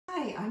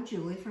I'm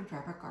Julie from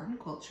Fabric Garden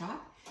Quilt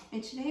Shop,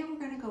 and today we're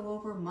going to go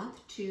over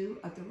month 2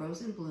 of the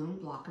Rose and Bloom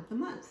block of the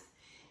month.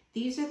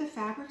 These are the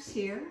fabrics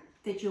here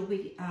that you'll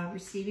be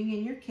receiving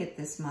in your kit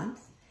this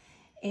month,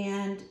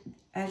 and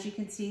as you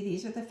can see,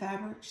 these are the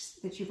fabrics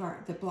that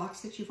the blocks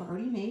that you've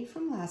already made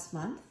from last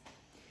month.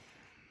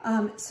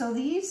 So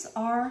these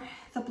are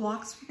the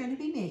blocks we're going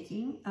to be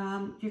making.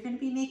 You're going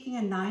to be making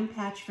a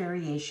 9-patch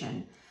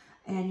variation,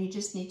 and you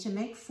just need to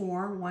make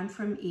 4, one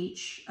from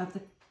each of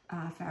the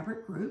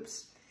fabric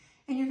groups.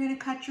 And you're going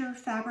to cut your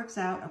fabrics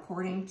out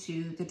according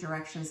to the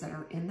directions that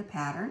are in the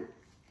pattern.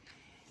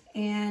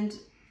 And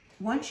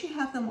once you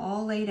have them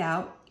all laid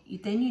out,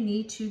 then you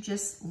need to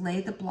just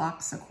lay the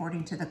blocks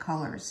according to the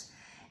colors.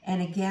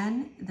 And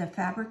again, the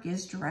fabric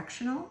is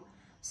directional.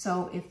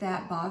 So if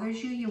that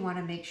bothers you, you want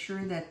to make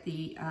sure that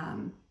the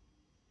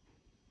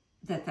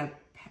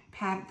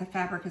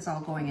fabric is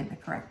all going in the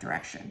correct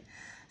direction.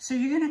 So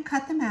you're going to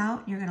cut them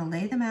out, you're going to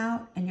lay them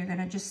out, and you're going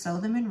to just sew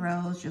them in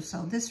rows. You'll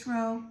sew this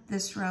row,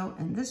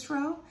 and this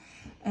row.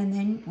 And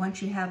then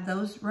once you have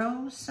those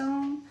rows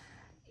sewn,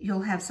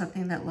 you'll have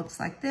something that looks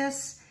like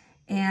this.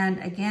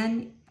 And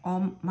again,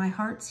 all my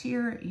hearts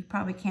here, you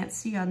probably can't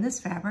see on this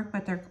fabric,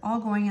 but they're all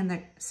going in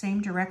the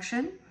same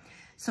direction.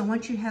 So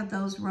once you have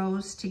those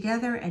rows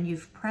together and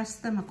you've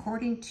pressed them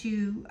according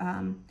to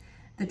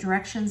the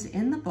directions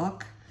in the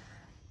book,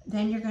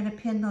 then you're going to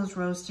pin those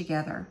rows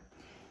together.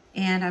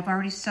 And I've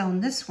already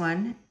sewn this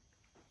one,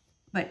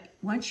 but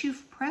once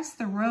you've pressed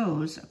the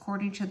rows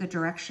according to the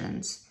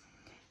directions,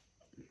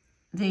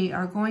 they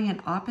are going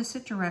in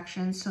opposite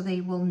directions, so they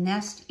will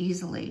nest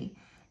easily.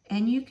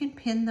 And you can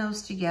pin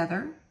those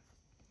together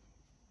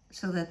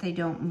so that they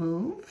don't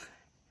move.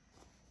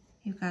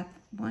 You've got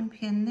one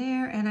pin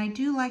there, and I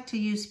do like to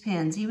use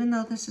pins. Even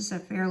though this is a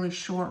fairly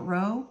short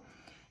row,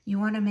 you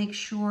want to make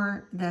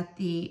sure that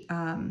the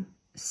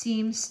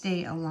seams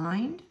stay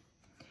aligned.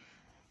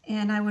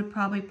 And I would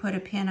probably put a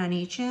pin on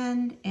each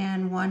end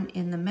and one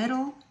in the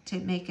middle to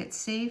make it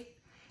safe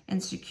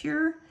and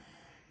secure.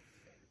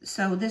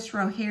 So this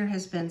row here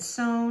has been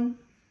sewn.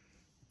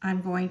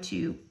 I'm going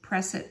to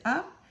press it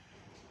up,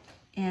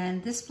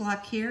 and this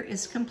block here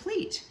is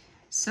complete.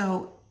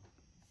 So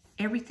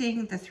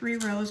everything, the 3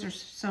 rows are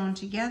sewn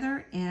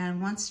together, and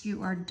once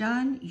you are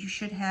done, you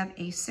should have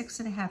a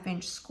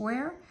 6.5-inch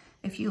square.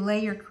 If you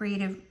lay your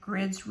Creative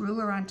Grids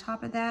ruler on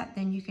top of that,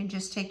 then you can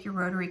just take your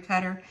rotary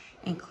cutter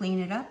and clean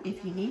it up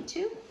if you need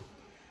to.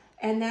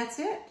 And that's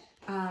it.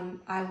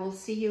 I will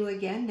see you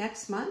again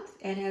next month.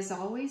 And as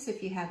always,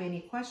 if you have any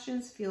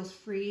questions, feel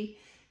free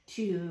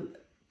to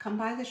come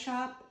by the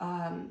shop.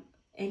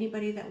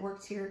 Anybody that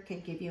works here can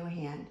give you a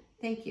hand.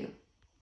 Thank you.